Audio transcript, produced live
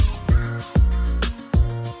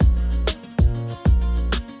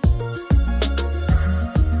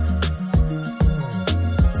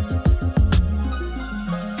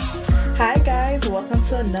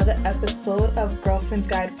Girlfriend's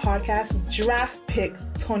Guide podcast, Draft Pick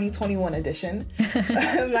 2021 edition.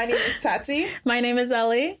 My name is Tati. My name is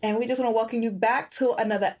Ellie. And we just want to welcome you back to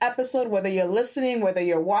another episode, whether you're listening, whether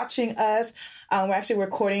you're watching us. We're actually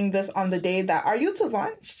recording this on the day that our YouTube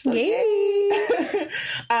launched. So yay!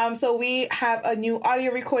 So we have a new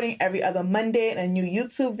audio recording every other Monday and a new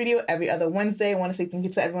YouTube video every other Wednesday. I want to say thank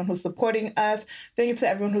you to everyone who's supporting us. Thank you to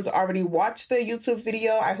everyone who's already watched the YouTube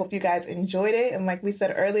video. I hope you guys enjoyed it. And like we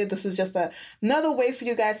said earlier, this is just another way for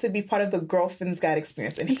you guys to be part of the Girlfriend's Guide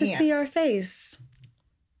experience. And to see our face.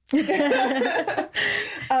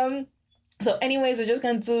 So anyways, we're just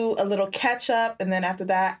going to do a little catch up. And then after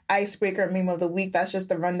that, icebreaker meme of the week. That's just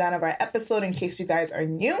the rundown of our episode in case you guys are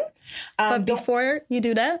new. But before you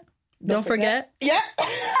do that, don't forget. Yeah.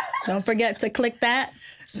 Don't forget to click that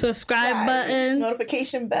subscribe button.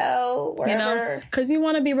 Notification bell. Wherever. You know, because you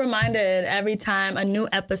want to be reminded every time a new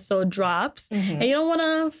episode drops. Mm-hmm. And you don't want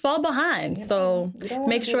to fall behind. So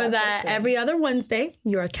make sure that every other Wednesday,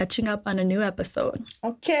 you are catching up on a new episode.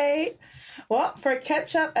 Okay. Well, for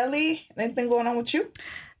catch up, Ellie, anything going on with you?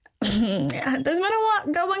 Yeah, there's been a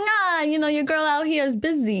lot going on. You know, your girl out here is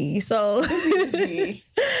busy. So, busy.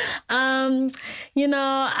 You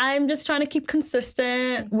know, I'm just trying to keep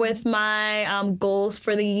consistent with my goals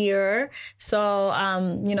for the year. So,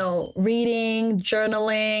 you know, reading,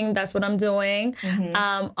 journaling, that's what I'm doing.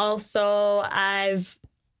 Mm-hmm. Also,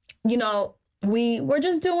 we're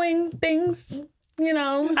just doing things. You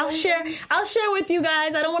know, I'll share with you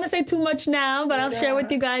guys. I don't want to say too much now, but I'll share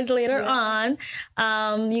with you guys later on.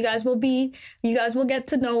 You guys will get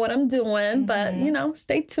to know what I'm doing, but you know,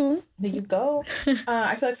 stay tuned. There you go.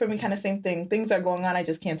 I feel like for me, kind of same thing. Things are going on. I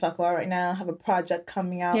just can't talk about right now. I have a project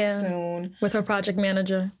coming out soon. With her project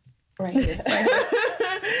manager. Right here.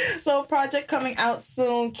 So project coming out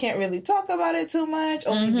soon. Can't really talk about it too much,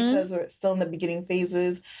 only because we're still in the beginning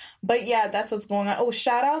phases. But yeah, that's what's going on. Oh,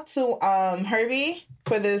 shout out to Herbie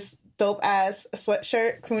for this dope ass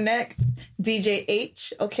sweatshirt, crew neck, DJ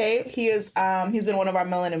H. Okay, he's been one of our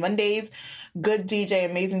Melanin Mondays. Good DJ,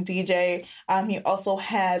 amazing DJ. He also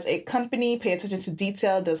has a company, Pay Attention to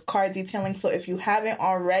Detail, does car detailing. So if you haven't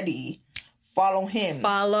already, follow him.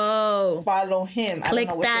 Follow him. Click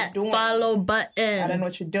that follow button. I don't know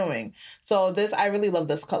what you're doing. So I really love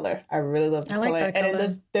this color. I really love this color. That color.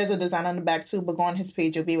 And there's a design on the back too, but go on his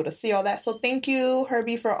page, you'll be able to see all that. So thank you,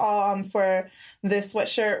 Herbie, for this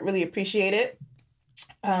sweatshirt. Really appreciate it.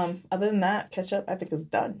 Other than that, catch up, I think is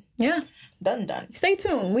done. Yeah. Done. Stay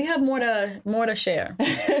tuned. We have more to share.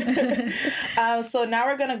 So now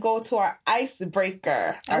we're going to go to our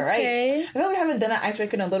icebreaker. All right. I feel like we haven't done an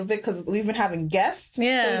icebreaker in a little bit because we've been having guests.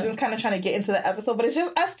 Yeah. So we're just kind of trying to get into the episode, but it's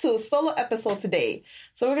just us two, solo episode today.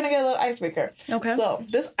 So we're going to get a little icebreaker. Okay. So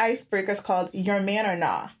this icebreaker is called Your Man or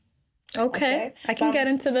Nah. Okay. I can get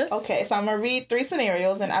into this. Okay. So I'm going to read 3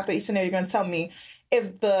 scenarios, and after each scenario, you're going to tell me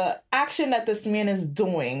if the action that this man is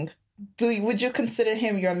doing, would you consider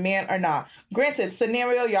him your man or not? Granted,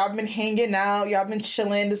 scenario, y'all been hanging out, y'all been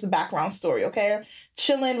chilling. This is a background story, okay?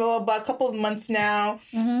 Chilling, blah, blah, blah, a couple of months now.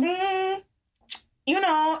 You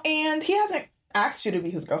know, and he hasn't asked you to be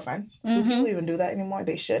his girlfriend. Do people even do that anymore?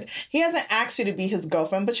 They should. He hasn't asked you to be his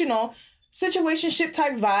girlfriend, but you know, situationship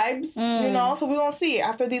type vibes, you know, so we're going to see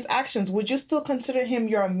after these actions. Would you still consider him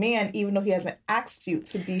your man even though he hasn't asked you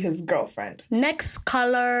to be his girlfriend? Next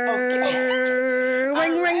caller. Okay.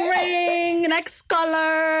 Ring. Next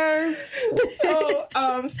caller.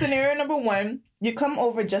 So, scenario number 1, you come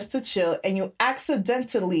over just to chill and you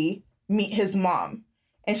accidentally meet his mom.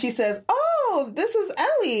 And she says, "Oh, this is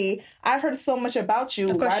Ellie. I've heard so much about you.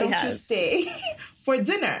 Why don't you stay for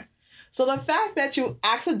dinner?" So the fact that you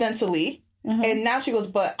accidentally, and now she goes,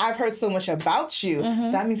 "But I've heard so much about you."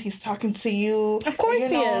 That means he's talking to you. Of course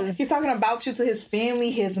he is. He's talking about you to his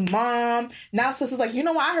family, his mom. Now sister's like, "You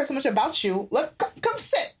know what? I heard so much about you. Come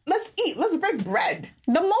sit. Let's eat. Let's break bread."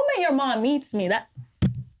 The moment your mom meets me,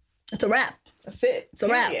 it's a wrap. That's it. It's a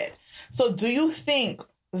wrap. So do you think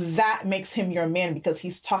that makes him your man because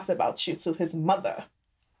he's talked about you to his mother?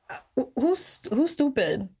 Who's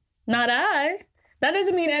stupid? Not I. That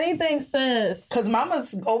doesn't mean anything, sis. Because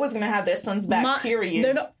mama's always going to have their sons back,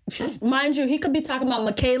 period. Mind you, he could be talking about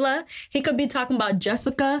Michaela. He could be talking about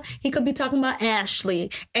Jessica. He could be talking about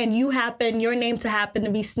Ashley. And your name to happen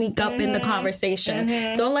to be sneak up in the conversation.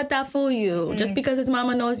 Don't let that fool you. Just because his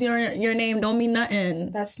mama knows your name don't mean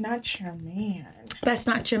nothing. That's not your man. That's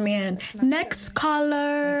not your man. Next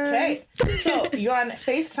caller. Okay. So you're on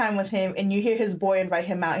FaceTime with him and you hear his boy invite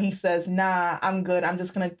him out. And he says, "Nah, I'm good. I'm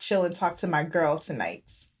just going to chill and talk to my girl tonight."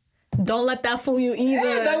 Don't let that fool you either.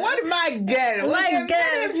 Yeah, what my girl? My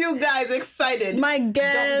girl. If you guys excited, My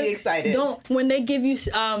girl. Don't be excited. When they give you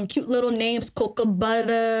cute little names, cocoa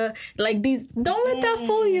butter, like these. Don't let that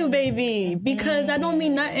fool you, baby. Because that don't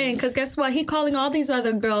mean nothing. Because guess what? He calling all these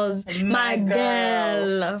other girls my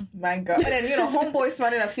girl. My girl. And then homeboy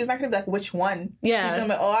smart enough. He's not gonna be like, which one? Yeah. He's gonna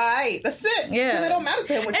be like, all right, that's it. Yeah. Because it don't matter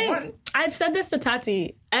to him which one. I've said this to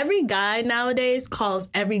Tati. Every guy nowadays calls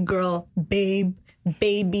every girl babe,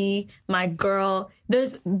 baby, my girl.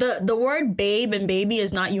 There's the word babe and baby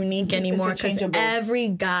is not unique anymore because every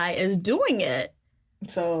guy is doing it.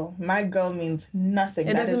 So my girl means nothing.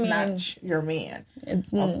 That is not your man.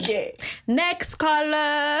 Okay. Next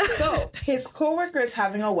caller. So his coworker is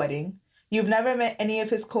having a wedding. You've never met any of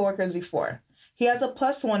his coworkers before. He has a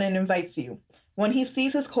 +1 and invites you. When he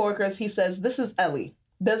sees his coworkers, he says, "This is Ellie."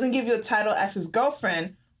 Doesn't give you a title as his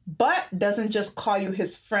girlfriend, but doesn't just call you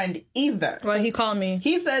his friend either. Well, he called me.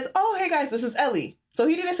 He says, "Oh, hey guys, this is Ellie." So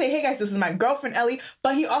he didn't say, "Hey guys, this is my girlfriend Ellie,"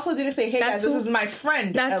 but he also didn't say, "Hey guys, this is my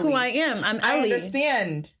friend That's Ellie." who I am. I'm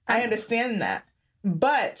Ellie. I understand that.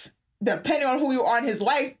 But depending on who you are in his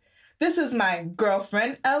life, this is my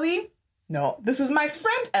girlfriend Ellie. No, this is my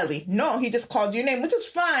friend Ellie. No, he just called your name, which is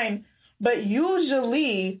fine. But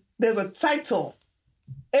usually there's a title.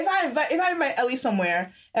 If I invite Ellie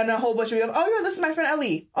somewhere and a whole bunch of people, "Oh yeah, this is my friend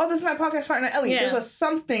Ellie. Oh, this is my podcast partner Ellie." Yeah. There's a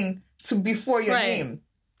something to before your name.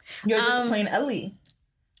 You're just plain Ellie.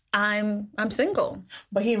 I'm single.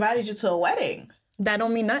 But he invited you to a wedding. That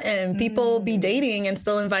don't mean nothing. People be dating and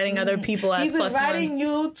still inviting other people as +1s. He's inviting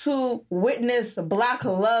you to witness Black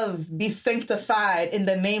love be sanctified in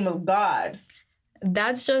the name of God.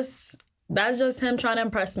 That's just him trying to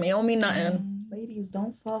impress me. It don't mean nothing. Ladies,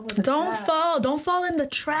 don't fall for the traps. Don't fall in the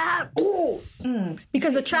traps.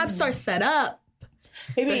 Because the traps are set up.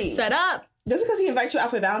 They're set up. Just because he invites you out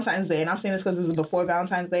for Valentine's Day, and I'm saying this because this is before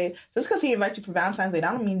Valentine's Day, just because he invites you for Valentine's Day,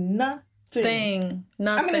 that don't mean nothing. Nothing.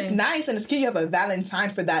 I mean, it's nice and it's cute you have a Valentine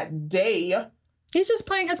for that day. He's just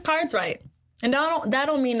playing his cards right. And that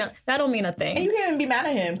don't mean a thing. And you can't even be mad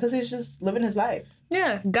at him because he's just living his life.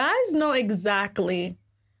 Yeah. Guys know exactly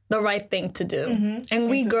the right thing to do. Mm-hmm. And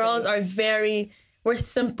we girls are we're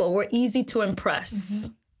simple. We're easy to impress.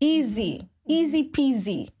 Mm-hmm. Easy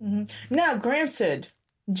peasy. Mm-hmm. Now, granted,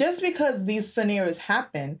 just because these scenarios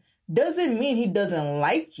happen doesn't mean he doesn't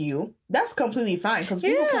like you. That's completely fine because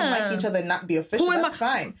people can like each other and not be official. That's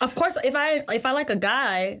fine. Of course, if I like a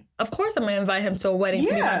guy, of course I'm gonna invite him to a wedding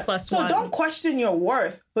to be my +1. So don't question your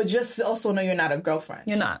worth, but just also know you're not a girlfriend.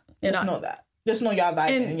 You're not. Just know that. Just know y'all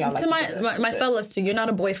vibe and y'all like each other. my fellas too, you're not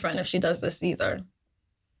a boyfriend if she does this either.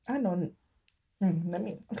 I know.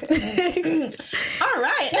 Okay. All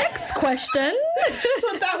right. Next question.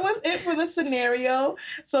 So that was it for the scenario.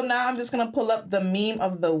 So now I'm just going to pull up the meme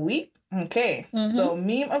of the week. Okay. Mm-hmm. So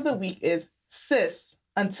meme of the week is, "Sis,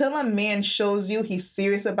 until a man shows you he's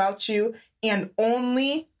serious about you and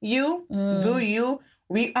only you, do you,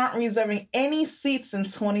 we aren't reserving any seats in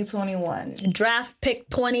 2021. Draft pick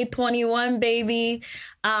 2021, baby.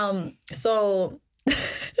 So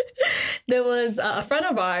there was a friend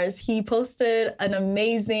of ours. He posted an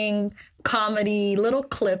amazing comedy little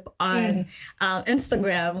clip on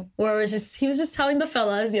Instagram where he was just telling the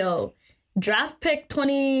fellas, "Yo, draft pick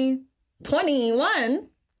 2021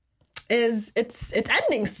 it's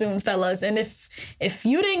ending soon, fellas. And if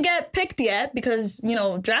you didn't get picked yet, because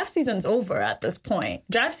draft season's over at this point.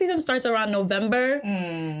 Draft season starts around November,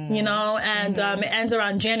 and it ends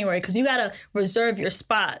around January because you gotta reserve your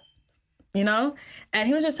spot." And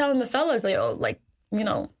he was just telling the fellas,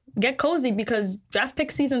 get cozy because draft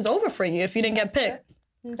pick season's over for you if you didn't get picked.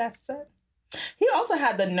 That's it. He also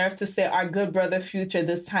had the nerve to say our good brother Future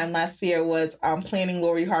this time last year was planning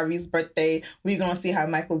Lori Harvey's birthday. We're going to see how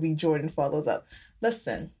Michael B. Jordan follows up.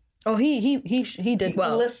 Listen. Oh, he did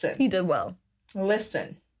well. Listen. He did well.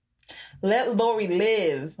 Listen. Let Lori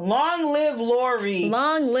live. Long live Lori.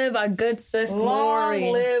 Long live our good sis Lori.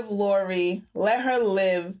 Long live Lori. Let her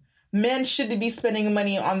live. Men should be spending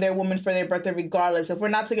money on their woman for their birthday regardless. If we're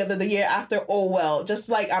not together the year after, oh well. Just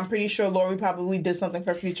like I'm pretty sure Lori probably did something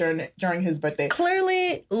for Future during his birthday.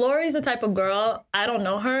 Clearly, Lori's the type of girl, I don't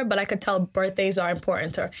know her, but I could tell birthdays are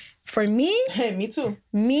important to her. For me... Hey, me too.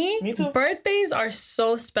 Me too. Birthdays are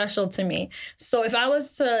so special to me. So if I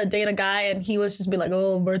was to date a guy and he was just be like,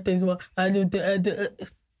 "Oh, birthdays, well, I do.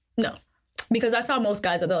 No. Because that's how most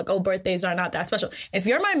guys are. They're like, "Oh, birthdays are not that special." If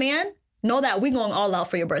you're my man... know that we going all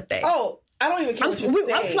out for your birthday. Oh, I don't even care what you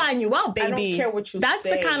say. I'm flying you out, baby. I don't care what you say. That's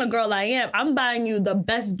the kind of girl I am. I'm buying you the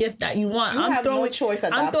best gift that you want. You have no choice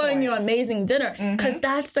at that point. I'm throwing you amazing dinner because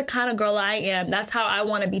that's the kind of girl I am. That's how I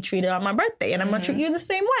want to be treated on my birthday, and I'm going to treat you the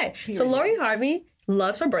same way. Period. So Lori Harvey,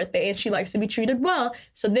 loves her birthday and she likes to be treated well.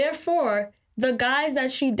 So therefore, the guys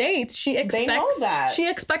that she dates, she expects They know that. She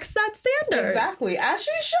expects that standard. Exactly. As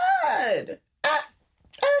she should.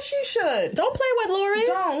 As she should. Don't play with Lori.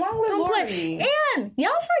 Don't play. Lori. And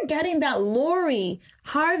y'all forgetting that Lori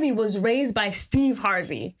Harvey was raised by Steve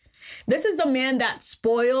Harvey. This is the man that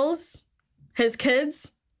spoils his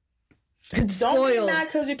kids. Don't be mad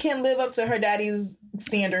because you can't live up to her daddy's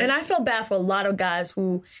standards. And I feel bad for a lot of guys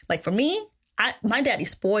who, like for me, my daddy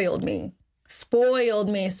spoiled me.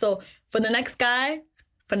 So for the next guy,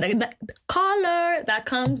 for the caller that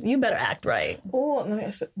comes, you better act right. Oh,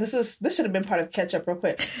 this should have been part of catch up real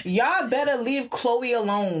quick. Y'all better leave Chloe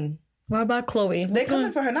alone. What about Chloe? They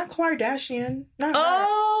coming for her, not Kardashian. Not her.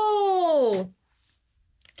 Oh,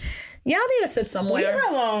 y'all need to sit somewhere. Leave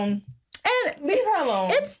her alone. And leave her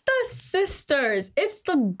alone. It's the sisters. It's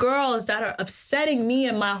the girls that are upsetting me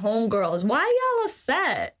and my homegirls. Why y'all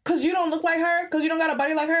upset? Because you don't look like her? Because you don't got a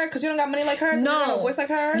body like her? Because you don't got money like her? No. You don't got a voice like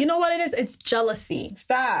her? You know what it is? It's jealousy.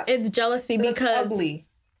 Stop. It's jealousy because it's ugly.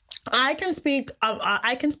 I can speak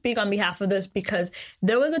on behalf of this because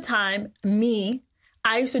there was a time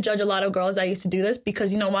I used to judge a lot of girls that used to do this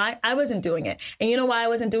because you know why? I wasn't doing it. And you know why I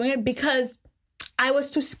wasn't doing it? Because I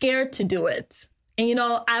was too scared to do it. And, you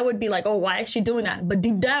know, I would be like, oh, why is she doing that? But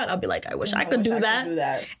deep down, I'll be like, I wish I could do that.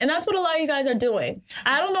 And that's what a lot of you guys are doing.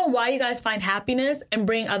 I don't know why you guys find happiness and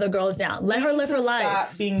bring other girls down. Let her live her life.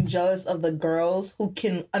 Stop being jealous of the girls who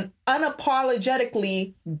can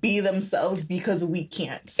unapologetically be themselves because we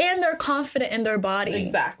can't. And they're confident in their body.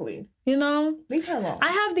 Exactly. You know? Leave her alone. I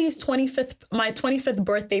have these my 25th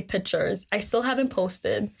birthday pictures. I still haven't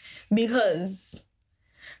posted because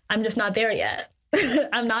I'm just not there yet.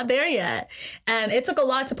 I'm not there yet. And it took a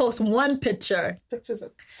lot to post one picture. Pictures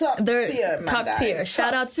are top tier.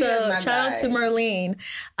 Shout out to Merlene.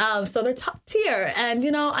 So they're top tier. And,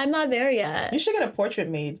 you know, I'm not there yet. You should get a portrait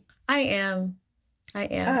made. I am.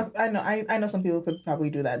 I know some people could probably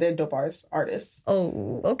do that. They're dope artists.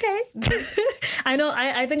 Oh, okay. I know.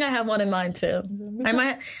 I think I have one in mind too. I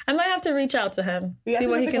might have to reach out to him. See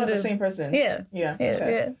what he can do. The same person. Yeah.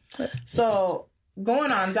 Okay. So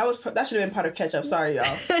going on, that should have been part of catch up. Sorry,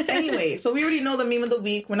 y'all. Anyway, so we already know the meme of the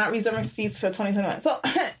week. We're not reserving seats for 2021. So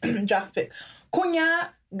draft pick. Kunya,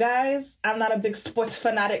 guys, I'm not a big sports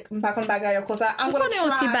fanatic. I'm gonna try. You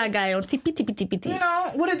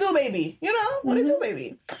know, what it do, baby? You know, what it do,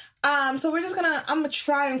 baby? So I'm gonna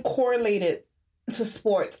try and correlate it to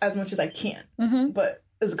sports as much as I can. But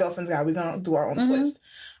as girlfriend's guy, we're gonna do our own twist.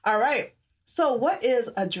 All right. So what is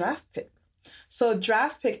a draft pick? So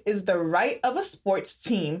draft pick is the right of a sports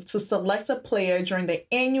team to select a player during the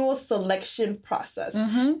annual selection process.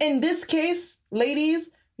 In this case, ladies,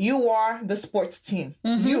 you are the sports team.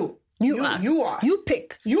 You are. You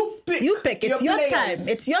pick. It's your players. time.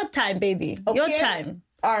 It's your time, baby. Okay? Your time.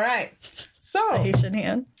 All right. So the Haitian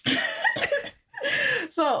hand.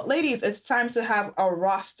 So, ladies, it's time to have a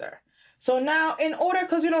roster. So now, in order,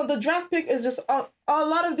 because, you know, the draft pick is just a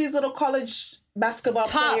lot of these little college basketball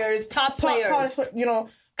players. Top players. College, you know,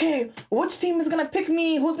 okay, which team is going to pick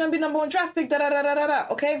me? Who's going to be number one draft pick?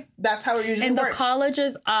 Da-da-da-da-da-da. Okay? That's how it usually works. In the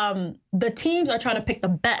colleges, the teams are trying to pick the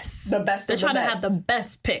best. The best They're trying to have the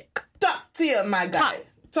best pick. Top tier, my guy.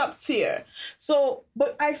 Top tier. So,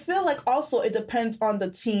 but I feel like also it depends on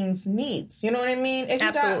the team's needs. You know what I mean? If you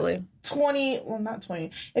Absolutely. Got 20.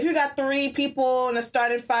 If you got 3 people in the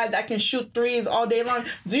starting 5 that can shoot threes all day long,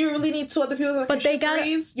 do you really need 2 other people that can shoot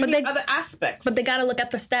threes? You need other aspects. But they gotta look at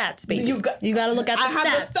the stats, baby. You gotta look at the stats. I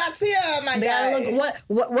have the stats here, my guy. Gotta look,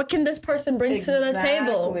 what can this person bring to the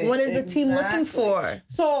table? What is the team looking for?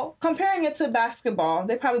 So comparing it to basketball,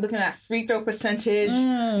 they're probably looking at free throw percentage,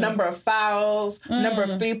 number of fouls, number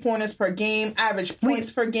of 3-pointers per game, average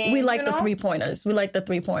points per game. We like the 3-pointers. We like the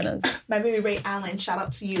 3-pointers. My baby Ray Allen, shout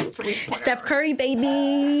out to you. 3-pointer. Steph Curry, baby.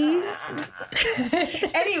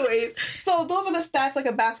 Anyways, so those are the stats like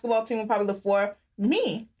a basketball team will probably look for.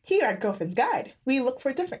 Me, here at Girlfriend's Guide, we look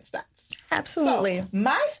for different stats. Absolutely. So,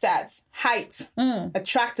 my stats, height,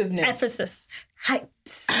 attractiveness. Emphasis. Height.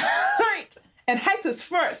 Height. And height is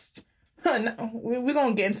first. We're going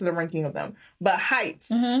to get into the ranking of them. But height,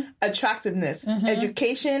 attractiveness,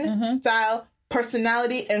 education, style,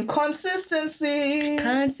 personality, and consistency. Those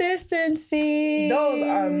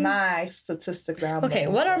are my statistics. Okay,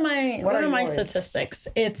 what are my statistics?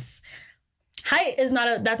 It's height is not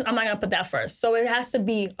I'm not gonna put that first. So it has to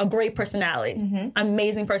be a great personality,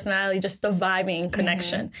 amazing personality, just the vibing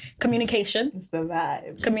connection, communication. It's the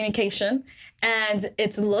vibe. Communication, and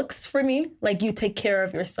it's looks for me. Like you take care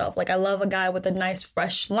of yourself. Like I love a guy with a nice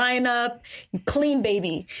fresh lineup. You clean,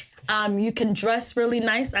 baby. You can dress really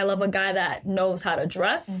nice. I love a guy that knows how to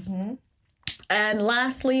dress. And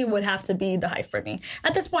lastly would have to be the height for me.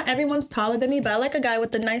 At this point, everyone's taller than me, but I like a guy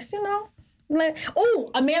with a nice, like,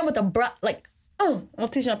 a man with a I'll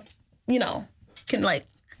teach you, can like,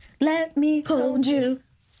 let me hold you.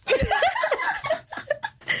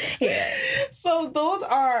 Yeah. So those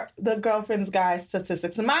are the girlfriend's guy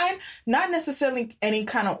statistics. Mine, not necessarily any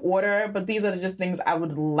kind of order, but these are just things I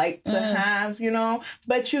would like to have,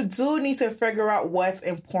 But you do need to figure out what's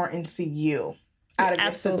important to you out of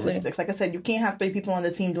your statistics. Like I said, you can't have 3 people on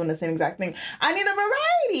the team doing the same exact thing. I need a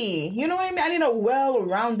variety. You know what I mean? I need a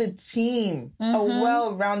well-rounded team. A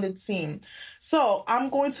well-rounded team. So I'm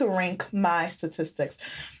going to rank my statistics.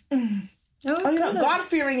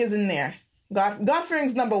 God-fearing is in there. God-fearing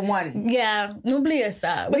is number 1. Yeah, n'oublie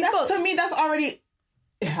ça. But to me, that's already...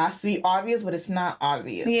 It has to be obvious, but it's not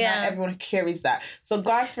obvious. Yeah. Not everyone carries that. So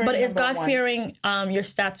God-fearing. But is God-fearing your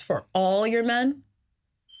stats for all your men?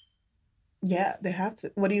 Yeah, they have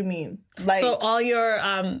to. What do you mean? Like, so all your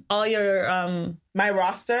my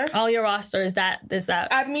roster? All your roster is that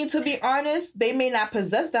I mean, to be honest, they may not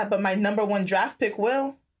possess that, but my number 1 draft pick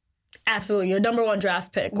will. Absolutely. Your number 1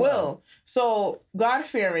 draft pick will. So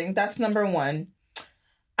God-fearing, that's number 1.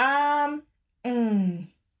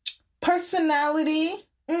 Personality.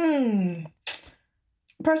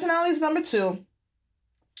 Personality is number 2.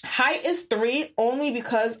 Height is 3, only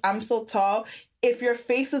because I'm so tall. If your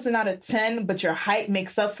face is not a 10, but your height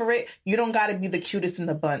makes up for it, you don't got to be the cutest in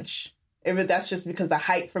the bunch. That's just because the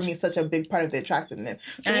height for me is such a big part of the attractiveness.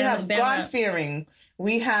 So we have God-fearing,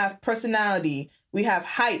 we have personality, we have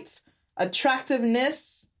height,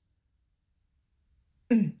 attractiveness.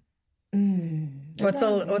 What's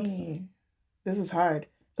This is hard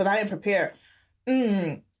because I didn't prepare.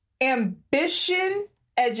 Ambition,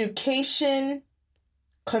 education,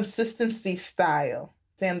 consistency, style.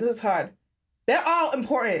 Damn, this is hard. They're all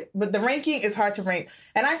important, but the ranking is hard to rank.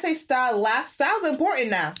 And I say style last. Style's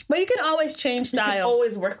important now. But you can always change style. You can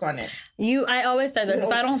always work on it. I always said this. If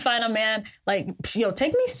I don't find a man, like,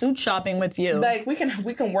 take me suit shopping with you. Like, we can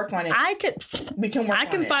work on it. We can work on it. I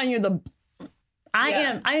can find you I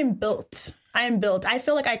am built. I am built. I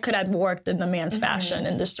feel like I could have worked in the man's fashion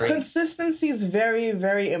industry. Consistency is very,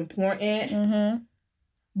 very important.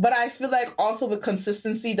 But I feel like also with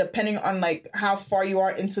consistency, depending on like how far you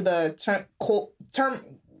are into the term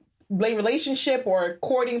relationship or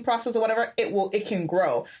courting process or whatever, it can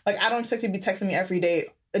grow. Like, I don't expect you to be texting me every day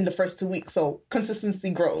in the first 2 weeks, so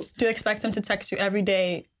consistency grows. Do you expect him to text you every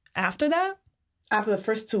day after that? After the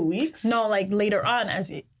first 2 weeks? No, like later on as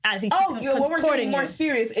he keeps when we're getting more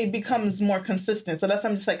serious, it becomes more consistent. So that's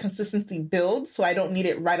I'm just like consistency builds, so I don't need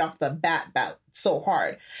it right off the bat so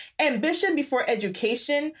hard. Ambition before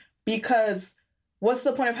education, because what's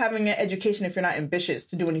the point of having an education if you're not ambitious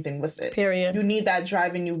to do anything with it? Period. You need that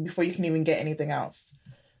drive in you before you can even get anything else.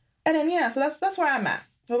 And then so that's where I'm at.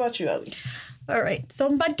 What about you, Ellie? All right.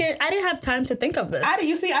 So I didn't have time to think of this. I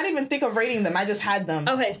didn't even think of rating them. I just had them.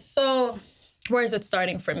 Okay, so where is it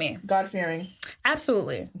starting for me? God-fearing.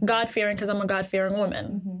 Absolutely. God-fearing, because I'm a God-fearing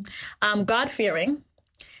woman. God-fearing.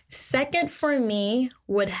 Second for me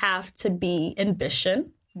would have to be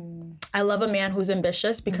ambition. I love a man who's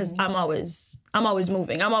ambitious because I'm always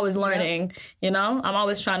moving. I'm always learning, I'm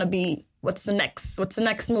always trying to be what's the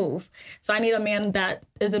next move. So I need a man that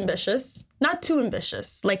is ambitious, not too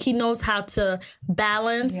ambitious. Like, he knows how to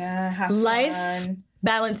balance life, fun.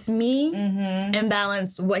 Balance me, and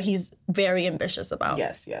balance what he's very ambitious about.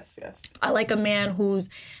 Yes. I like a man who's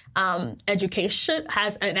has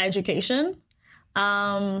an education.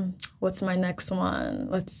 What's my next one?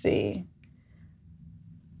 Let's see.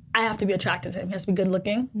 I have to be attracted to him. He has to be good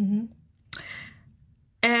looking.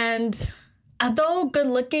 And although good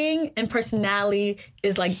looking and personality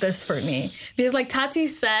is like this for me, because like Tati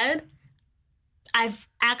said, I've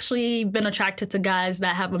actually been attracted to guys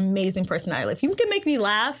that have amazing personality. If you can make me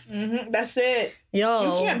laugh, that's it. You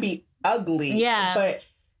can't be ugly. Yeah. But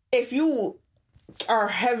if you are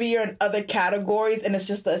heavier in other categories and it's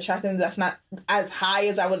just the attractiveness that's not as high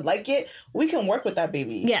as I would like it, we can work with that,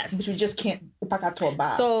 baby. Yes. But you just can't.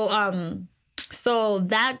 So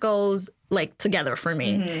that goes like together for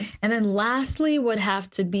me. And then lastly would have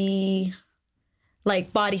to be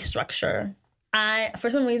like body structure. For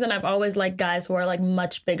some reason, I've always liked guys who are like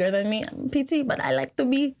much bigger than me. I'm PT, but I like to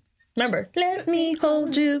be, remember, let me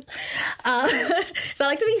hold you. So I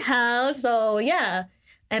like to be held. So yeah.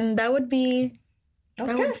 And that would be,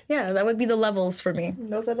 that would be the levels for me.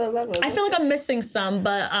 Those are the levels. I feel like I'm missing some,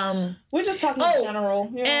 but we're just talking in general.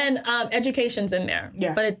 And education's in there.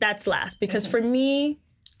 Yeah. But that's last. Because for me,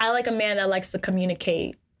 I like a man that likes to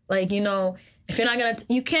communicate. Like, if you're not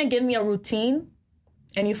you can't give me a routine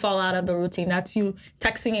and you fall out of the routine. That's you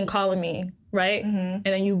texting and calling me right? And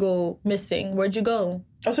then you go missing. Where'd you go?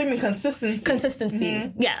 Oh, so you mean consistency?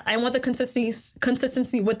 Consistency. Yeah, I want the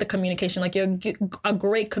consistency with the communication. Like, you're a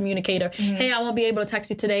great communicator. Hey, I won't be able to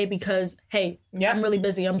text you today because, hey, I'm really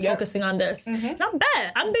busy. I'm focusing on this. Not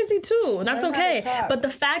bad. I'm busy too. That's okay. But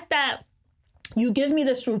the fact that you give me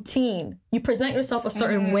this routine, you present yourself a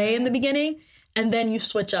certain way in the beginning, and then you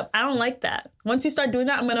switch up. I don't like that. Once you start doing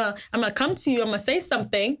that, I'm gonna come to you. I'm gonna say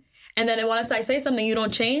something, and then once I say something, you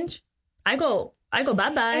don't change. I go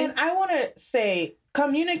bye-bye. And I want to say,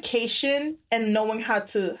 communication and knowing how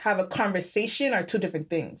to have a conversation are two different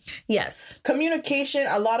things. Yes. Communication,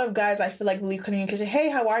 a lot of guys, I feel like, leave communication. Hey,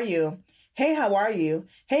 how are you? Hey, how are you?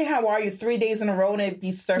 Hey, how are you? 3 days in a row and it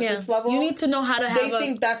be surface level. You need to know how to have They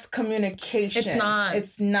think that's communication. It's not.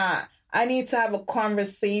 It's not. I need to have a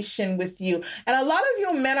conversation with you. And a lot of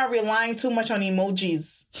you men are relying too much on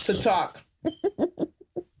emojis to talk.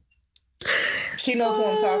 She knows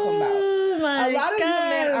what I'm talking about. A lot of you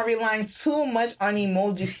men are relying too much on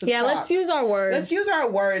emojis to talk. Yeah, let's use our words. Let's use our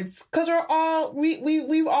words, because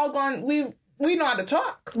we've all gone. We know how to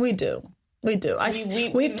talk. We do.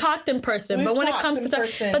 We've talked in person, but when it comes to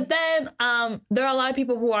but then there are a lot of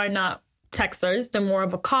people who are not texters. They're more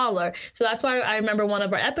of a caller. So that's why I remember one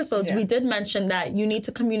of our episodes, we did mention that you need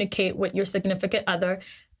to communicate with your significant other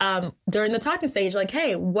during the talking stage. Like,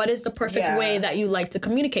 hey, what is the perfect way that you like to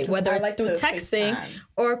communicate? Whether it's through texting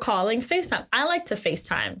or calling, FaceTime. I like to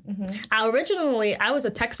FaceTime. I was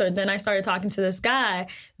a texter. Then I started talking to this guy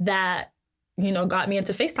that, got me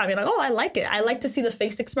into FaceTime. You're like, oh, I like it. I like to see the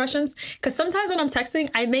face expressions. Because sometimes when I'm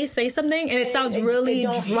texting, I may say something and it sounds really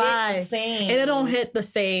dry. And it don't hit the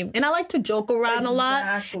same. And I like to joke around a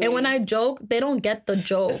lot. And when I joke, they don't get the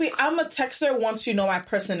joke. See, I'm a texter once you know my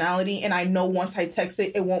personality. And I know once I text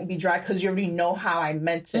it, it won't be dry because you already know how I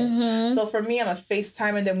meant it. So for me, I'm a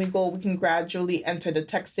FaceTime, and then we can gradually enter the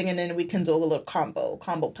texting, and then we can do a little combo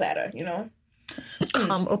platter,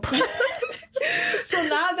 Combo platter. So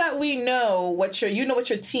now that we know what your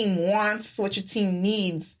team wants, what your team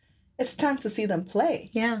needs, it's time to see them play.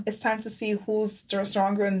 Yeah. It's time to see who's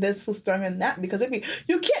stronger in this, who's stronger in that. Because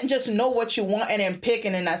you can't just know what you want and then pick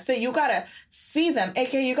and then that's it. You gotta see them.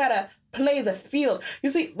 AKA, you gotta play the field.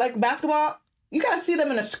 You see, like basketball, you gotta see them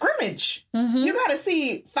in a scrimmage. You gotta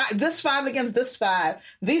see this 5 against this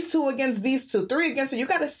 5, these 2 against these 2, 3 against. You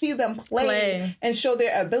gotta see them play and show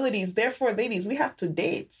their abilities. Therefore, ladies, we have to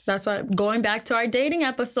date. That's why, going back to our dating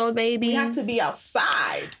episode, babies. We have to be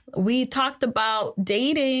outside. We talked about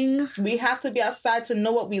dating. We have to be outside to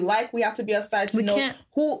know what we like. We have to be outside to know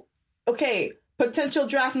who. Okay. Potential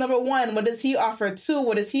draft number 1. What does he offer? 2.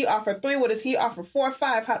 What does he offer? 3. What does he offer? 4,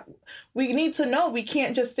 5. We need to know. We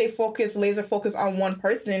can't just stay focused, laser focused on one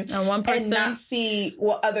person. And not see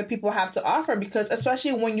what other people have to offer. Because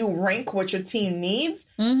especially when you rank what your team needs,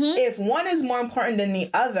 if one is more important than the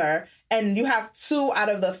other, and you have 2 out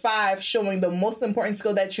of the 5 showing the most important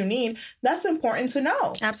skill that you need, that's important to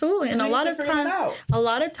know. Absolutely. And a lot of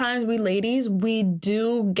times we ladies, we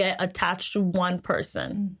do get attached to one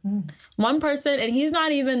person. One person, and he's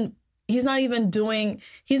not your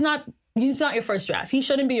first draft. He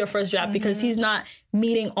shouldn't be your first draft because he's not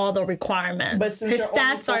meeting all the requirements. But since his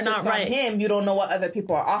stats are not right. You don't know what other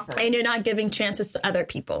people are offering. And you're not giving chances to other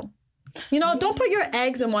people. Don't put your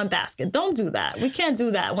eggs in one basket. Don't do that. We can't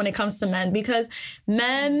do that when it comes to men, because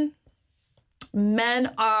men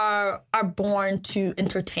are born to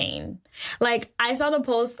entertain. Like, I saw the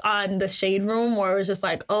post on the Shade Room where it was just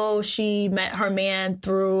like, oh, she met her man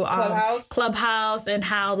through Clubhouse, and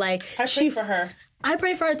how, like, I pray for her. I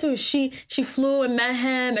pray for her too. She flew and met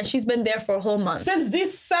him, and she's been there for a whole month. Since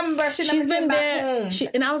December, she's been there.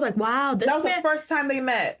 And I was like, wow, that was the first time they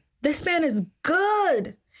met. This man is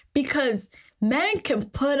good. Because men can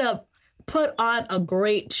put on a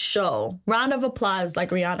great show. Round of applause, like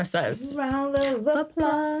Rihanna says. Round of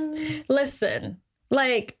applause. Listen,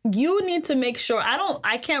 like, you need to make sure.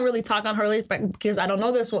 I can't really talk on her because I don't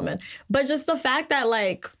know this woman. But just the fact that,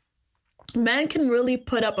 like, men can really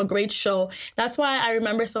put up a great show. That's why I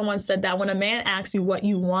remember someone said that when a man asks you what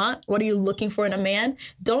you want, what are you looking for in a man,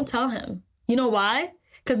 don't tell him. You know why?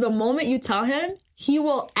 Because the moment you tell him, he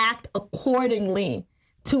will act accordingly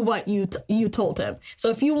to what you told him.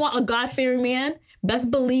 So if you want a God-fearing man,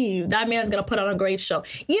 best believe that man's going to put on a great show.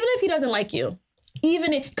 Even if he doesn't like you.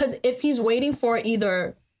 Because if he's waiting for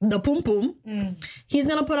either the pum-pum, he's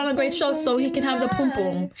going to put on a great show so he can have the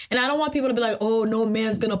pum-pum. And I don't want people to be like, oh, no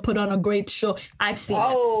man's going to put on a great show. I've seen it.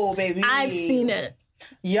 Oh, baby. I've seen it.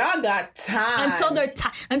 Y'all got time.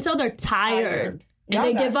 Until they're tired. And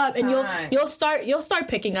they give up. Time. And you'll start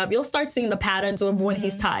picking up. You'll start seeing the patterns of when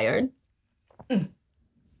he's tired.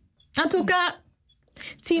 En tout cas,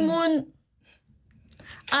 Timon,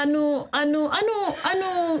 Anu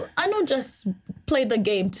just play the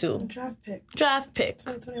game too. Draft pick.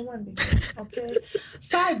 2021, baby. Okay.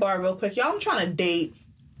 Sidebar real quick. Y'all, I'm trying to date.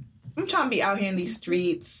 I'm trying to be out here in these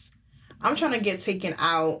streets. I'm trying to get taken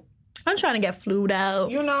out. I'm trying to get flued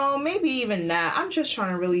out. You know, maybe even that. I'm just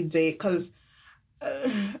trying to really date because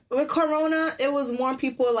with Corona, it was more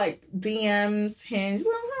people like DMs, Hinge.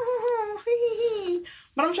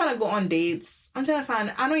 But I'm trying to go on dates. I'm trying to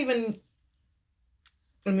find...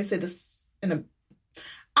 Let me say this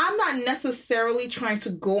I'm not necessarily trying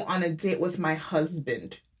to go on a date with my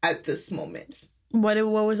husband at this moment. What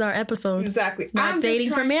was our episode? Exactly. Not I'm dating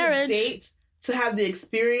just for marriage. To date to have the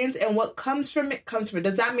experience, and what comes from it comes from it.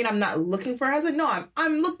 Does that mean I'm not looking for a husband? No,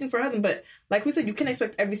 I'm looking for a husband. But like we said, you can't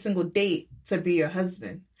expect every single date to be your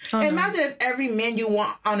husband. Oh, imagine if every man you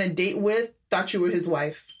want on a date with thought you were his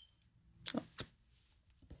wife.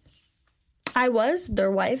 I was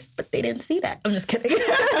their wife, but they didn't see that. I'm just kidding.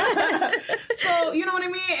 So, you know what I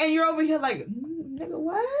mean? And you're over here like, nigga,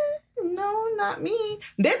 what? No, not me.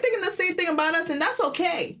 They're thinking the same thing about us, and that's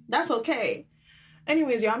okay. That's okay.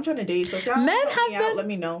 Anyways, y'all, I'm trying to date, so if y'all let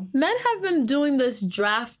me know. Men have been doing this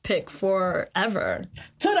draft pick forever.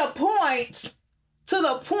 To the point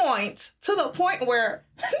where...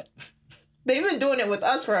 They've been doing it with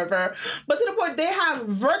us forever, but to the point they have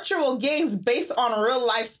virtual games based on real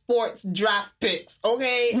life sports draft picks,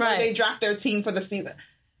 okay? Right. Where they draft their team for the season.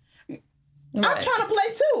 Right. I'm trying to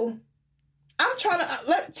play too.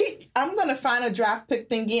 I'm going to find a draft pick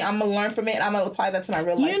thingy. I'm going to learn from it, and I'm going to apply that to my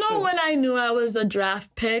real life. You know, when I knew I was a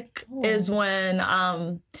draft pick is when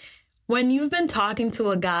you've been talking to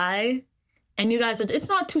a guy and you guys it's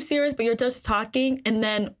not too serious, but you're just talking, and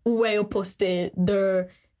then Uwe posted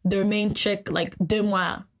their main chick, like, 2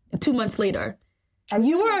 months later.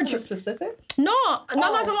 You were specific? No, I'm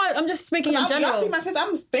not talking about, I'm just speaking in general. Y'all see my face?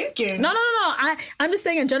 I'm thinking. No. I'm just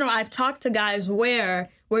saying in general, I've talked to guys where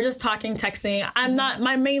we're just talking, texting. I'm not,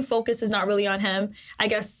 my main focus is not really on him. I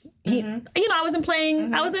guess I wasn't playing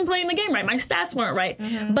the game right. My stats weren't right.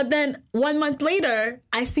 But then 1 month later,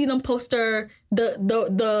 I see them poster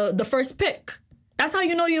the first pick. That's how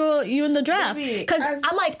you know you're in the draft. Because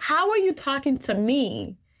I'm like, how are you talking to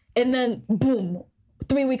me? And then boom,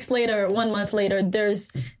 3 weeks later, 1 month later, there's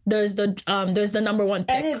the number one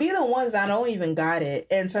pick. And it be the ones that don't even got it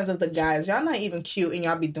in terms of the guys. Y'all not even cute, and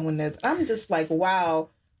y'all be doing this. I'm just like, wow.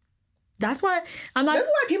 That's why I'm not. This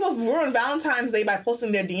is why people ruin Valentine's Day by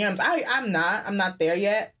posting their DMs. I'm not there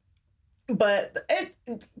yet. But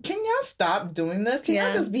can y'all stop doing this? Can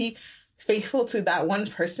y'all just be faithful to that one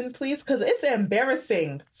person, please? Because it's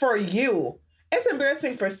embarrassing for you. It's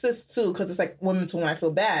embarrassing for sis, too, because it's like women, too, when I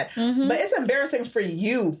feel bad. But it's embarrassing for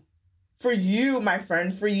you. For you, my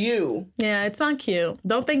friend, for you. Yeah, it's not cute.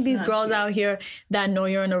 Don't think these girls out here that know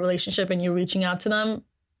you're in a relationship and you're reaching out to them,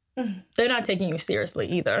 they're not taking you seriously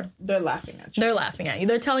either. They're laughing at you.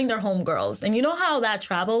 They're telling their homegirls. And you know how that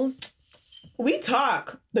travels? We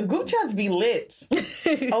talk. The group chats be lit.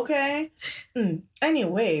 Okay?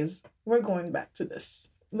 Anyways, we're going back to this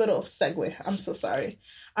little segue. I'm so sorry.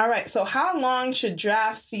 All right. So how long should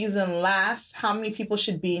draft season last? How many people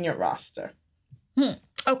should be in your roster?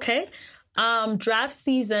 Okay. Draft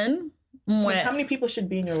season. How many people should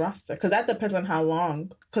be in your roster? Because that depends on how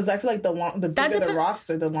long. Because I feel like the bigger the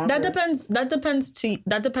roster, the longer.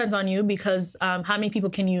 That depends on you, because how many people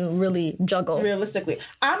can you really juggle? Realistically,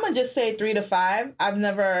 I'm gonna just say 3 to 5. I've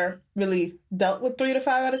never really dealt with 3 to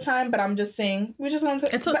 5 at a time, but I'm just saying we're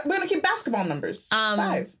gonna keep basketball numbers.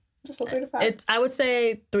 5. So 3 to 5. I would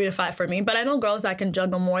say 3 to 5 for me, but I know girls that can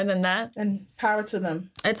juggle more than that. And power to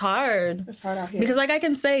them. It's hard. It's hard out here. Because, like I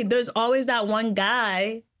can say, there's always that one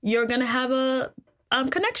guy you're gonna have a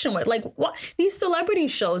connection with. Like, what these celebrity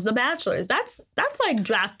shows, The Bachelors, that's like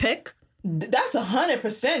draft pick. That's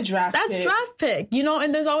 100% draft pick. That's draft pick,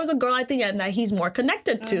 and there's always a girl at the end that he's more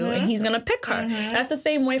connected to, and he's gonna pick her. That's the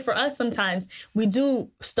same way for us. Sometimes we do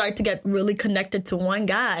start to get really connected to one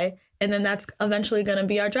guy, and then that's eventually gonna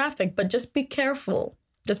be our draft pick. But just be careful.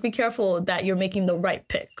 Just be careful that you're making the right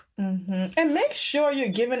pick. And make sure you're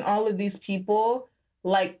giving all of these people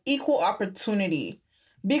like equal opportunity.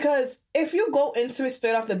 Because if you go into it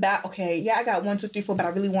straight off the bat, okay, yeah, I got 1, 2, 3, 4, but I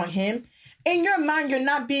really want him. In your mind, you're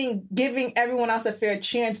not giving everyone else a fair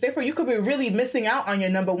chance. Therefore, you could be really missing out on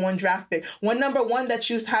your number one draft pick. Number one that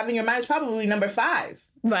you have in your mind is probably number 5.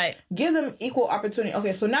 Right. Give them equal opportunity.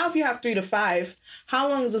 Okay, so now if you have 3 to 5, how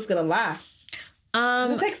long is this going to last?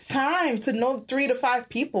 It takes time to know 3 to 5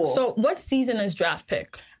 people. So what season is draft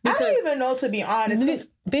pick? I don't even know, to be honest.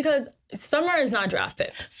 Because summer is not draft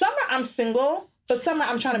pick. Summer, I'm single. But summer,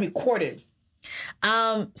 I'm trying to be courted.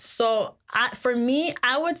 So for me,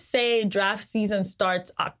 I would say draft season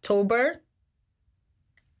starts October,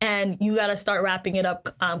 and you got to start wrapping it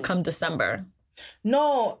up come December.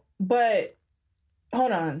 No, but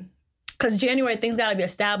hold on. Because January, things got to be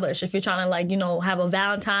established if you're trying to, like, you know, have a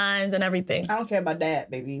Valentine's and everything. I don't care about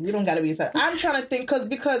that, baby. We don't got to be... I'm trying to think,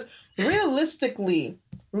 because realistically,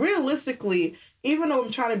 even though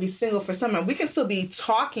I'm trying to be single for summer, we can still be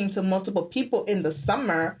talking to multiple people in the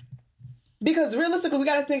summer. Because realistically,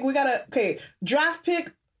 okay, draft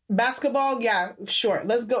pick, basketball, yeah, sure.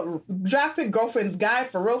 Let's go. Draft pick, girlfriend's guy,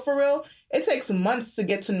 for real. It takes months to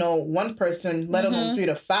get to know one person, let alone 3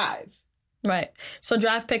 to 5. Right. So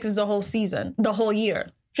draft picks is the whole season, the whole year.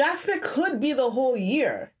 Draft pick could be the whole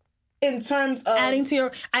year in terms of adding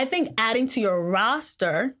to your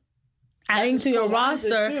roster. Adding to your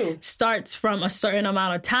roster starts from a certain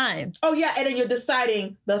amount of time. Oh yeah, and then you're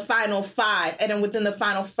deciding the final 5, and then within the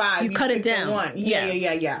final 5, you cut it down. One.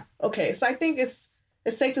 Yeah. Okay, so I think it's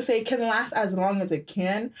safe to say it can last as long as it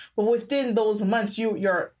can, but within those months,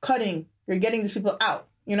 you're getting these people out.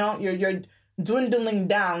 You know, you're dwindling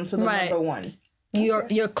down to the number one.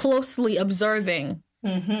 You're closely observing.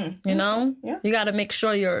 Mm-hmm. You know, you got to make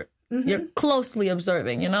sure you're closely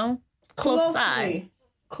observing. You know, close eye.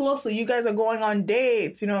 Closely, you guys are going on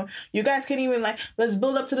dates. You know, you guys can even let's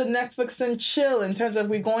build up to the Netflix and chill in terms of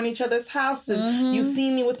we go in each other's houses. Mm-hmm. You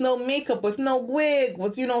see me with no makeup, with no wig,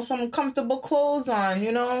 with some comfortable clothes on.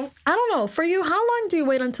 You know, I don't know. For you, how long do you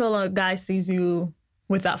wait until a guy sees you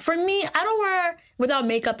without? For me, I don't wear without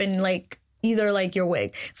makeup and either your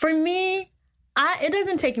wig. For me, it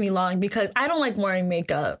doesn't take me long because I don't like wearing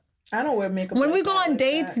makeup. I don't wear makeup. When we go on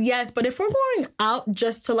dates, yes, but if we're going out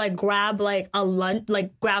just to grab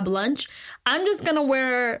grab lunch, I'm just gonna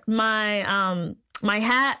wear my my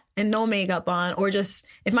hat and no makeup on, or just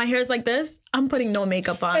if my hair's like this, I'm putting no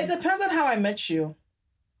makeup on. It depends on how I met you.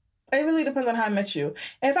 It really depends on how I met you.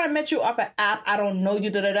 If I met you off an app, I don't know you.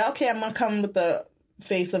 Okay, I'm gonna come with the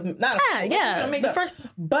face of makeup. The first,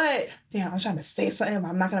 but damn, I'm trying to say something, but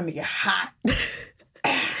I'm not gonna make it hot.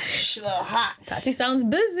 She's a little hot. Tati sounds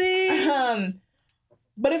busy.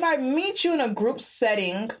 But if I meet you in a group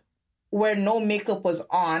setting where no makeup was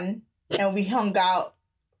on, and we hung out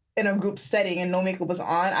in a group setting and no makeup was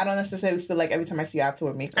on, I don't necessarily feel like every time I see you I have to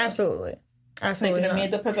wear makeup. Absolutely.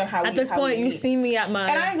 It depends on how. At this point, you see me at my.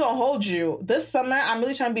 And I ain't gonna hold you. This summer, I'm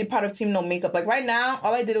really trying to be part of Team No Makeup. Right now,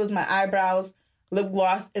 all I did was my eyebrows, lip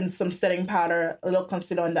gloss, and some setting powder, a little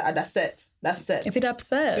concealer, and that's it. If you're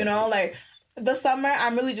upset, you know, the summer,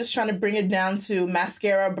 I'm really just trying to bring it down to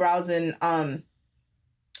mascara, brows, and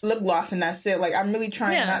lip gloss, and that's it. I'm really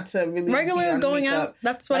trying not to really regular going makeup out.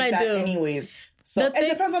 That's what I do, anyways. So it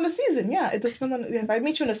depends on the season. Yeah, it depends on. If I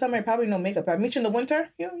meet you in the summer, probably no makeup. If I meet you in the winter,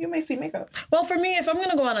 you may see makeup. Well, for me, if I'm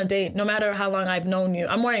gonna go on a date, no matter how long I've known you,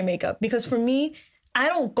 I'm wearing makeup because for me, I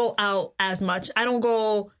don't go out as much. I don't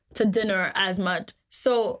go to dinner as much.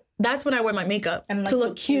 So that's when I wear my makeup to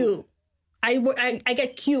look cute. I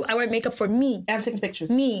get cute. I wear makeup for me. And I'm taking pictures.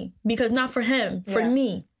 Me. Because not for him. For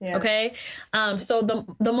me. Yeah. Okay? So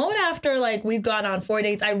the moment after, we've gone on 4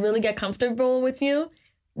 dates, I really get comfortable with you,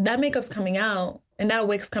 that makeup's coming out. And that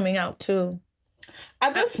wig's coming out, too.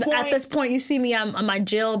 At this point, you see me on my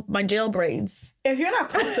jail braids. If you're not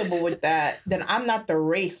comfortable with that, then I'm not the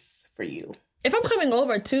race for you. If I'm coming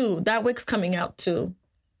over, too, that wig's coming out, too.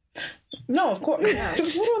 No, of course. Yeah.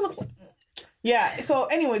 What do I look like? Yeah. So,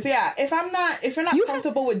 anyways, yeah. If you're not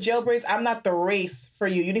comfortable with gel braids, I'm not the race for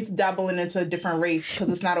you. You need to dabble into a different race because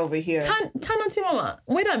it's not over here. Tanati Mama,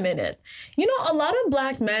 wait a minute. You know, a lot of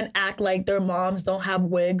black men act like their moms don't have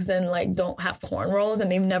wigs and don't have cornrows,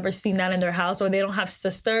 and they've never seen that in their house, or they don't have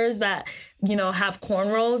sisters that have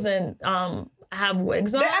cornrows and have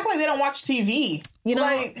wigs on. They act like they don't watch TV. You know,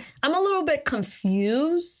 I'm a little bit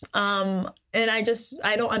confused. And I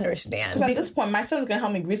don't understand. Because at this point, my son's going to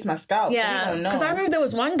help me grease my scalp. Yeah. Because I remember there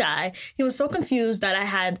was one guy, he was so confused that I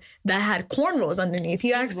had cornrows underneath.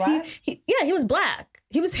 He was black.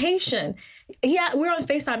 He was Haitian. We were on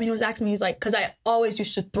FaceTime and he was asking me, he's like, because I always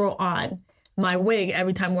used to throw on my wig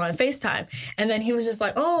every time we're on FaceTime. And then he was just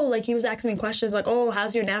like, he was asking me questions like, oh,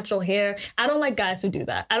 how's your natural hair? I don't like guys who do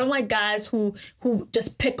that. I don't like guys who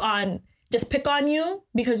just pick on you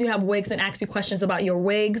because you have wigs and ask you questions about your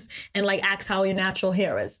wigs and ask how your natural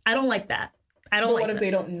hair is. I don't like that. But what if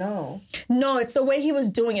they don't know? No, it's the way he was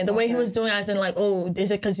doing it. The way he was doing it as in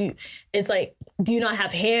is it because do you not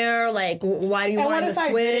have hair? Why are you wearing this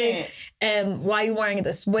wig? And why are you wearing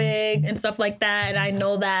this wig and stuff like that? And I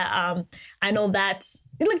know that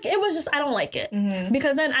like, it was just, I don't like it.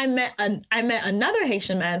 Because then I met another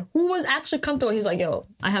Haitian man who was actually comfortable. He's like, yo,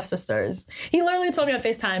 I have sisters. He literally told me on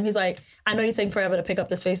FaceTime, he's like, I know you take forever to pick up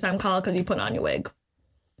this FaceTime call because you put on your wig.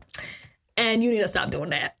 And you need to stop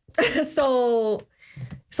doing that. So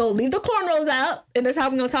leave the cornrows out, and that's how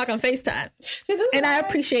we're going to talk on FaceTime. See, and I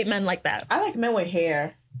appreciate men like that. I like men with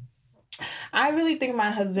hair. I really think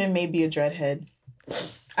my husband may be a dreadhead.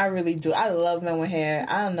 I really do. I love men with hair.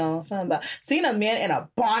 I don't know. Something about seeing a man in a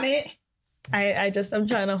bonnet. I'm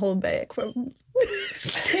trying to hold back from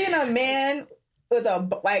seeing a man with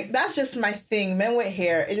a, like, that's just my thing. Men with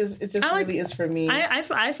hair. It just really is for me. I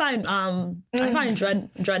find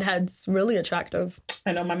dreadheads really attractive.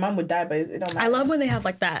 I know my mom would die, but it don't matter. I love when they have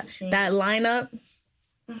like that lineup.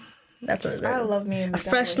 That's I love me a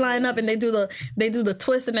fresh lineup, and they do the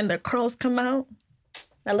twist, and then the curls come out.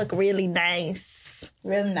 That look really nice.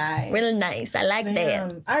 Real nice. Really nice. I like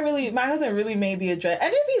that. My husband really may be a dread.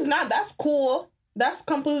 And if he's not, that's cool. That's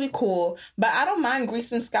completely cool. But I don't mind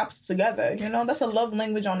greasing scalps together. You know, that's a love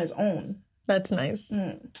language on its own. That's nice.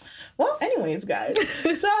 Well, anyways, guys.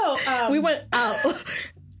 So we went out of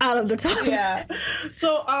the topic. Yeah.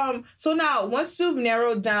 So now once you've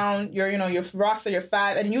narrowed down your roster, your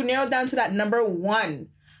 5, and you narrow down to that number 1,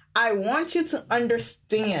 I want you to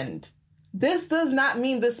understand. This does not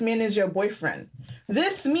mean this man is your boyfriend.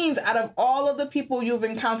 This means out of all of the people you've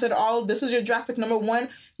encountered, this is your draft pick number 1,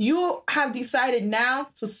 you have decided now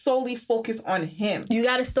to solely focus on him. You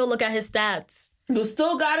got to still look at his stats. You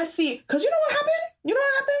still got to see. Because you know what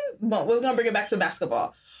happened? Well, we're going to bring it back to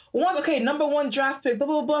basketball. Number 1 draft pick, blah,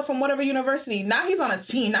 blah, blah, from whatever university. Now he's on a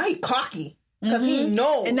team. Now he's cocky. Because he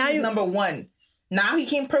knows and now he's number 1. Now he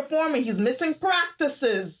can't perform and he's missing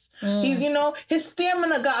practices. He's, his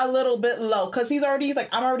stamina got a little bit low because he's like,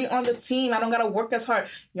 I'm already on the team. I don't got to work as hard.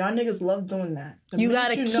 Y'all niggas love doing that. You got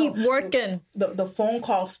to keep working. The phone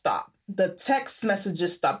call stop. The text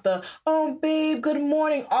messages stop. Oh, babe, good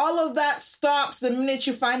morning. All of that stops the minute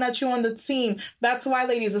you find out you're on the team. That's why,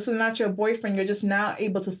 ladies, this is not your boyfriend. You're just now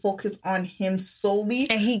able to focus on him solely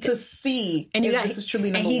to see if this is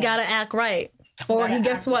truly number 1. And he got to act right. Or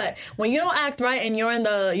guess what? Right. When you don't act right and you're on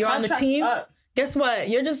the team, guess what?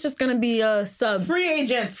 You're just gonna be a sub. Free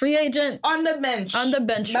agent. On the bench.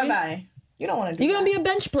 Bye-bye. You don't want to do You're gonna be a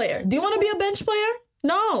bench player. Do you want to be a bench player?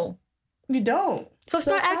 No. You don't. So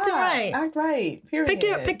start acting right. Act right.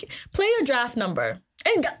 Period. Play your draft number.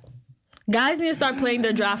 And guys need to start playing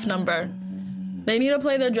their draft number. They need to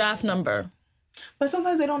play their draft number. But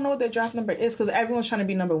sometimes they don't know what their draft number is because everyone's trying to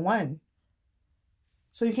be number 1.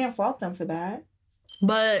 So you can't fault them for that.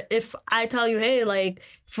 But if I tell you, hey, like,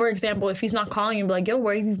 for example, if he's not calling you, be like, yo,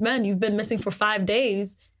 where have you been? You've been missing for 5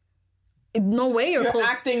 days. No way you're close.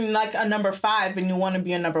 Acting like a number 5 and you want to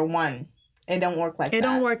be a number 1. It don't work like that. It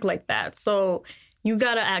don't work like that. So you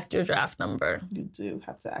got to act your draft number. You do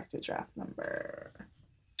have to act your draft number.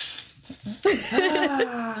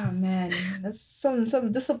 Man. There's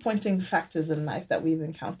some disappointing factors in life that we've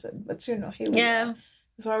encountered. But, hey, we are.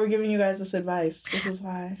 That's why we're giving you guys this advice. This is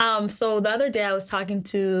why. So the other day I was talking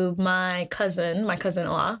to my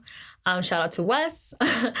cousin-in-law. Shout out to Wes.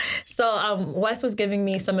 So Wes was giving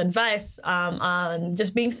me some advice on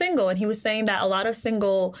just being single. And he was saying that a lot of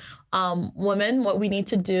single women, what we need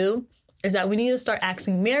to do is that we need to start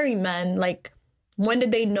asking married men, like, when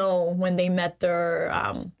did they know when they met their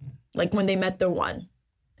one?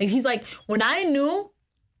 Like, he's like, when I knew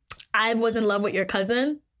I was in love with your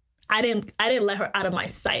cousin, I didn't let her out of my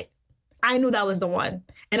sight. I knew that was the one.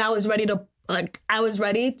 And I was ready to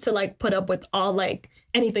put up with all, like,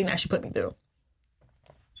 anything that she put me through.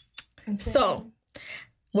 Okay. So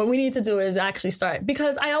what we need to do is actually start,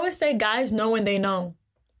 because I always say guys know when they know.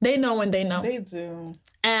 They know when they know. They do.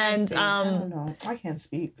 And I don't know. I can't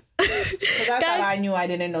speak. Because I thought I knew I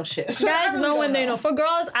didn't know shit. Guys know when they know. For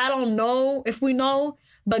girls, I don't know if we know.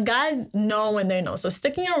 But guys know when they know. So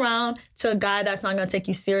sticking around to a guy that's not going to take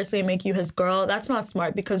you seriously and make you his girl, that's not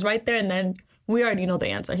smart. Because right there and then, we already know the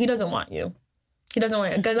answer. He doesn't want you. He doesn't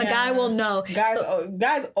want you. Because a guy will know.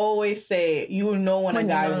 Guys always say, you know when a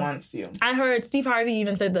guy wants you. I heard Steve Harvey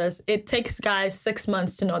even said this. It takes guys 6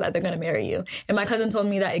 months to know that they're going to marry you. And my cousin told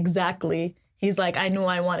me that exactly. He's like, I knew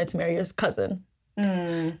I wanted to marry his cousin.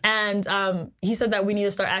 And he said that we need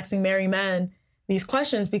to start asking married men these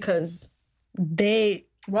questions because they...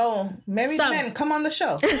 Well, married men, come on the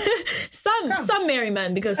show. Some married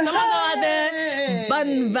men, because some of them out there,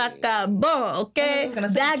 bun vagabond, okay?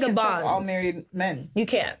 Vagabonds. All married men. You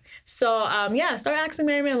can't. So, start asking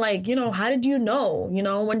married men, like, how did you know?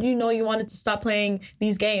 When did you know you wanted to stop playing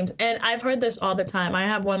these games? And I've heard this all the time. I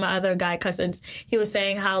have one of my other guy cousins. He was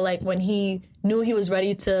saying how, like, when he knew he was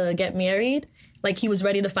ready to get married, like he was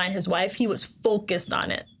ready to find his wife. He was focused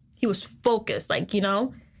on it. He was focused, like, you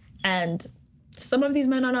know, and some of these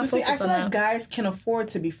men are not focused on that. I feel like guys can afford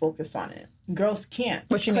to be focused on it. Girls can't.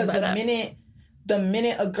 What you mean by that? Because the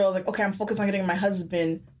minute a girl's like, okay, I'm focused on getting my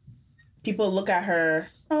husband, people look at her,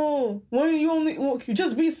 oh, why you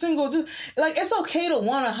just be single? Just like, it's okay to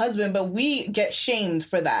want a husband, but we get shamed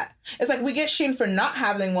for that. It's like we get shamed for not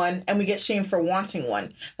having one, and we get shamed for wanting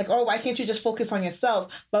one. Like, oh, why can't you just focus on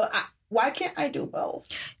yourself? But why can't I do both?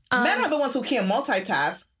 Men are the ones who can't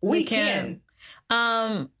multitask. We can.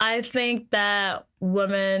 I think that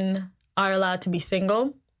women are allowed to be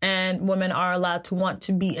single, and women are allowed to want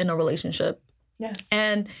to be in a relationship. Yes.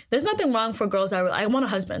 And there's nothing wrong for girls that I want a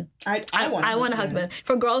husband. I want a husband.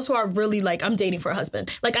 For girls who are really like, I'm dating for a husband.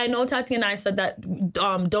 Like, I know Tati and I said that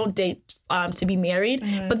don't date to be married,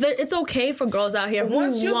 but it's okay for girls out here who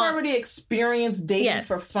once you've already experienced dating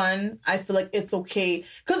for fun, I feel like it's okay.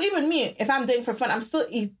 Because even me, if I'm dating for fun, I'm still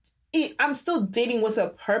dating with a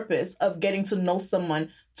purpose of getting to know someone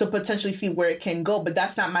to potentially see where it can go. But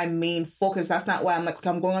that's not my main focus. That's not why I'm like, okay,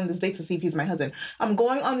 I'm going on this date to see if he's my husband. I'm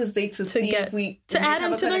going on this date to see if we add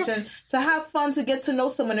him to connection, to have fun, to get to know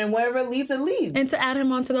someone, and wherever it leads, it leads. And to add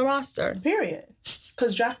him onto the roster. Period.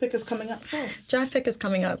 Because draft pick is coming up soon. Draft pick is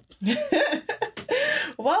coming up.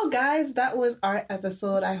 Well, guys, that was our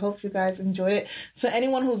episode. I hope you guys enjoyed it. To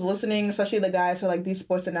anyone who's listening, especially the guys who are like, these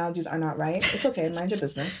sports analogies are not right, it's okay. Mind your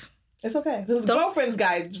business. It's okay. This is girlfriend's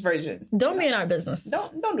guide version. Don't be in our business.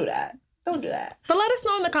 Don't do that. Don't do that. But let us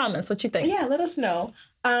know in the comments what you think. Yeah, let us know.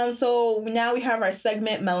 So now we have our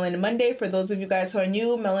segment, Melanin Monday. For those of you guys who are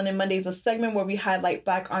new, Melanin Monday is a segment where we highlight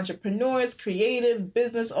Black entrepreneurs, creative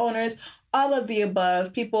business owners, all of the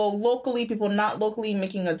above, people locally, people not locally,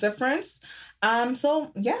 making a difference.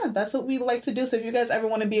 So yeah, that's what we like to do. So if you guys ever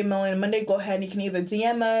want to be a Melanin Monday, go ahead and you can either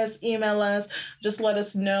DM us, email us, just let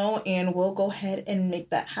us know, and we'll go ahead and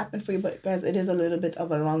make that happen for you. But guys, it is a little bit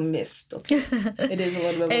of a long list. Okay? It is a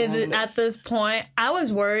little bit of a long list. At this point, I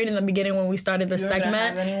was worried in the beginning when we started the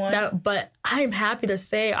segment, but I'm happy to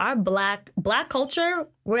say our black culture,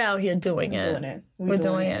 we're out here doing it. We're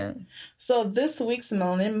doing it. So this week's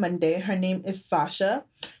Melanin Monday, her name is Sasha.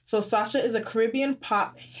 So Sasha is a Caribbean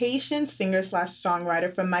pop Haitian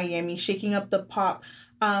singer/songwriter from Miami, shaking up the pop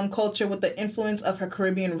culture with the influence of her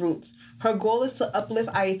Caribbean roots. Her goal is to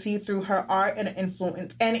uplift Haiti through her art and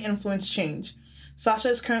influence change. Sasha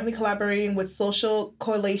is currently collaborating with social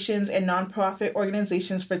coalitions and nonprofit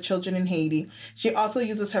organizations for children in Haiti. She also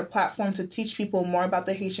uses her platform to teach people more about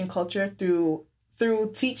the Haitian culture through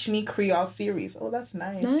Teach Me Creole series. Oh, that's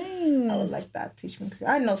nice. I would like that. Teach Me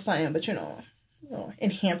Creole. I know something, but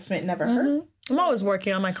enhancement never hurt. I'm always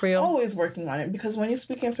working on my Creole. Always working on it, because when you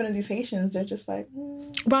speak in front of these Haitians, they're just like,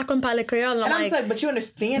 Rock on Pale Creole. And I'm like, but you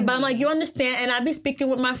understand. But I'm like, you understand, and I be speaking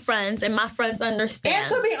with my friends, and my friends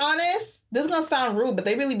understand. And to be honest, this is gonna sound rude, but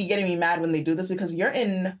they really be getting me mad when they do this, because you're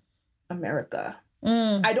in America.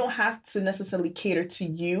 I don't have to necessarily cater to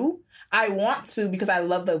you. I want to, because I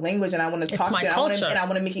love the language and I want to talk to you, and I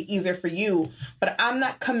want to make it easier for you. But I'm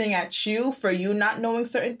not coming at you for you not knowing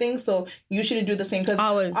certain things, so you shouldn't do the same.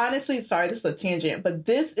 Because honestly, sorry, this is a tangent, but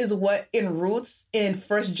this is what enroots in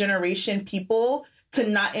first generation people to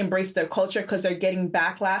not embrace their culture, because they're getting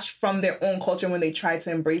backlash from their own culture when they try to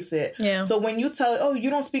embrace it. Yeah. So when you tell, oh, you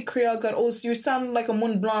don't speak Creole good, oh, so you sound like a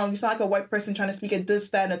Moun Blanc, you sound like a white person trying to speak it, this,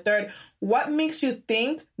 that, and the third, what makes you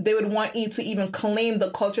think they would want you to even claim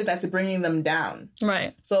the culture that's bringing them down?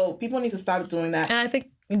 Right. So people need to stop doing that. And I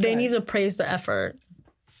think they need to praise the effort.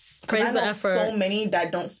 Praise the effort. So many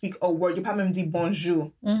that don't speak a word. You probably dit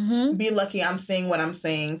bonjour. Be lucky I'm saying what I'm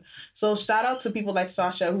saying. So shout out to people like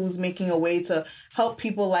Sasha, who's making a way to help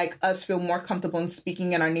people like us feel more comfortable in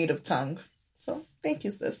speaking in our native tongue. So thank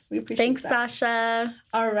you, sis. We appreciate that. Thanks, Sasha.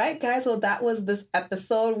 All right, guys. Well, that was this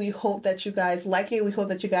episode. We hope that you guys like it. We hope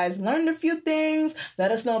that you guys learned a few things.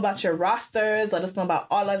 Let us know about your rosters. Let us know about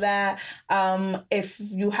all of that. If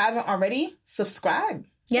you haven't already, subscribe.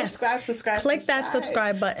 Yes. Subscribe. Click that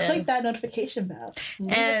subscribe button. Click that notification bell.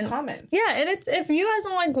 Leave comments. Yeah, and if you guys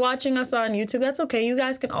don't like watching us on YouTube, that's okay. You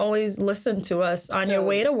guys can always listen to us on your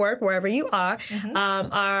way to work, wherever you are.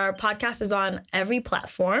 Our podcast is on every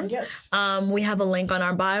platform. Yes. We have a link on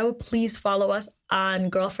our bio. Please follow us on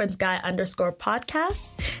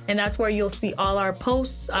girlfriendsguy_podcast, and that's where you'll see all our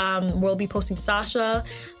posts. We'll be posting Sasha.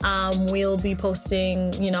 We'll be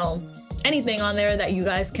posting, anything on there that you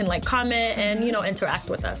guys can comment and, interact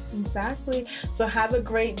with us. Exactly. So have a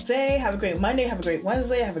great day. Have a great Monday. Have a great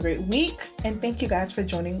Wednesday. Have a great week. And thank you guys for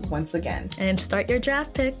joining once again. And start your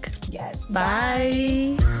draft pick. Yes.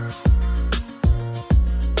 Bye.